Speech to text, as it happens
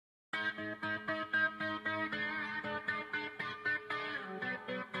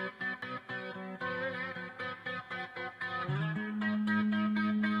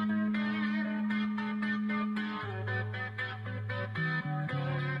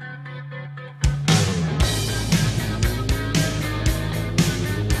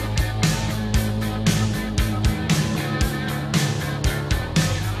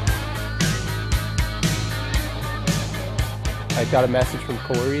got a message from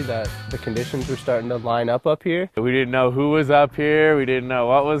Corey that the conditions were starting to line up here. We didn't know who was up here. We didn't know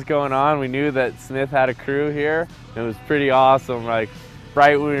what was going on. We knew that Smith had a crew here. It was pretty awesome. Like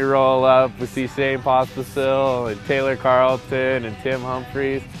right when we roll up, we see Shane Pospisil and Taylor Carlton and Tim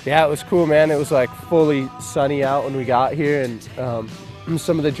Humphreys. Yeah, it was cool, man. It was like fully sunny out when we got here, and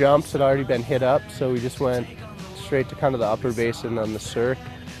some of the jumps had already been hit up, so we just went straight to kind of the upper basin on the circ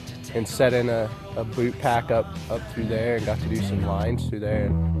and set in a boot pack up through there and got to do some lines through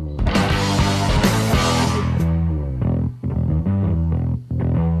there.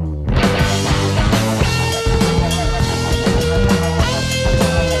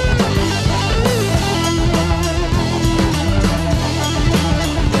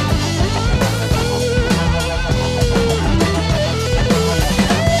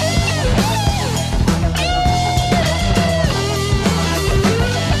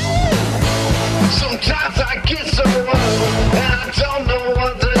 Sometimes I get so low and I don't know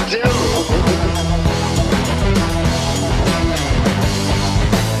what to do.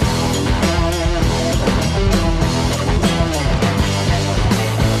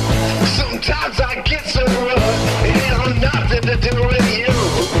 Sometimes I get so rough, it has nothing to do with you.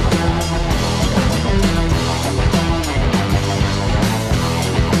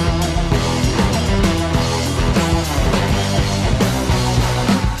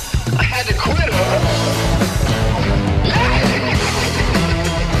 I had to quit her.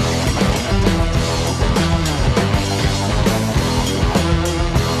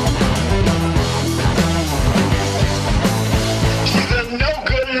 She's a no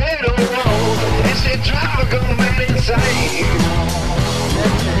good little road, and she drive a good man insane.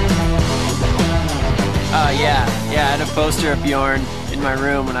 Yeah, I had a poster of Bjorn in my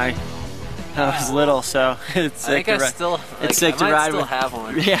room when I was little, so it's sick to ride with. Have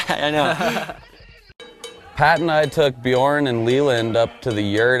one. Yeah, I know. Pat and I took Bjorn and Leland up to the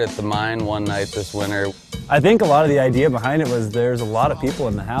Yurt at the mine one night this winter. I think a lot of the idea behind it was there's a lot of people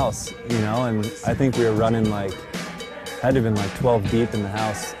in the house, you know, and I think we were running like, had to have been like 12 deep in the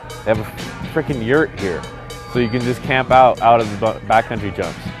house. They have a freaking yurt here, so you can just camp out of the backcountry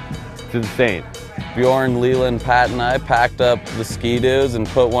jumps. It's insane. Bjorn, Leland, Pat and I packed up the ski-doos and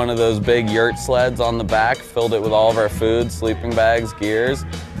put one of those big Yurt sleds on the back, filled it with all of our food, sleeping bags, gears,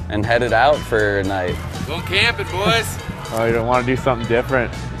 and headed out for a night. Going camping, boys. Oh, you don't want to do something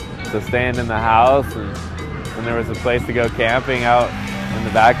different. So staying in the house and when there was a place to go camping out in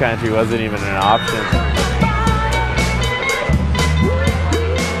the backcountry wasn't even an option.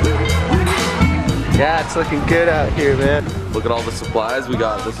 Yeah, it's looking good out here, man. Look at all the supplies we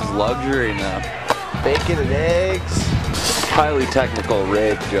got. This is luxury now. Bacon and eggs. Highly technical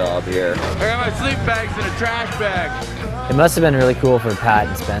rig job here. I got my sleep bags in a trash bag. It must have been really cool for Pat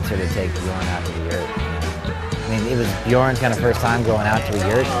and Spencer to take Bjorn out to the Yurt. I mean, it was Bjorn's kind of first time going out to the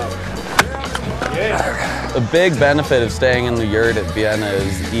Yurt. A big benefit of staying in the Yurt at Vienna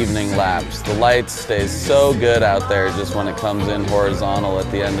is evening laps. The light stays so good out there just when it comes in horizontal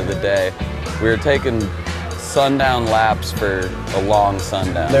at the end of the day. We were taking sundown laps for a long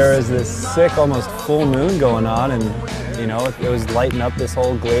sundown. There was this sick, almost full moon going on, and you know, it was lighting up this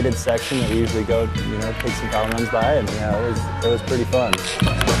whole graded section that we usually go, you know, take some power runs by, and yeah, it was pretty fun.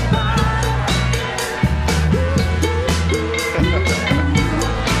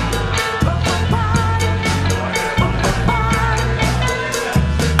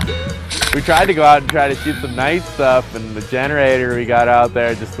 We tried to go out and try to shoot some night stuff, and the generator we got out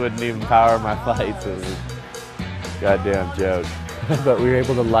there just wouldn't even power my flights. It was a goddamn joke. But we were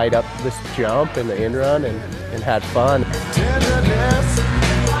able to light up this jump and the in-run and had fun.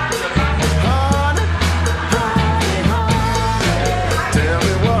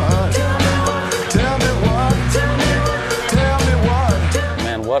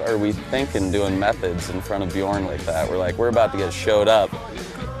 Man, what are we thinking doing methods in front of Bjorn like that? We're like, we're about to get showed up.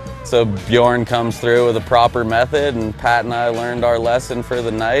 So Bjorn comes through with a proper method, and Pat and I learned our lesson for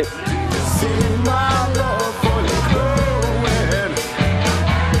the night.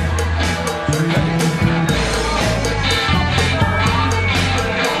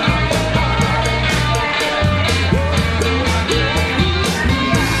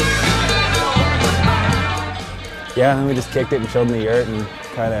 Yeah, and then we just kicked it and chilled in the Yurt and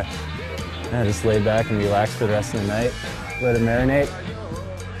kind of just laid back and relaxed for the rest of the night. Let it marinate.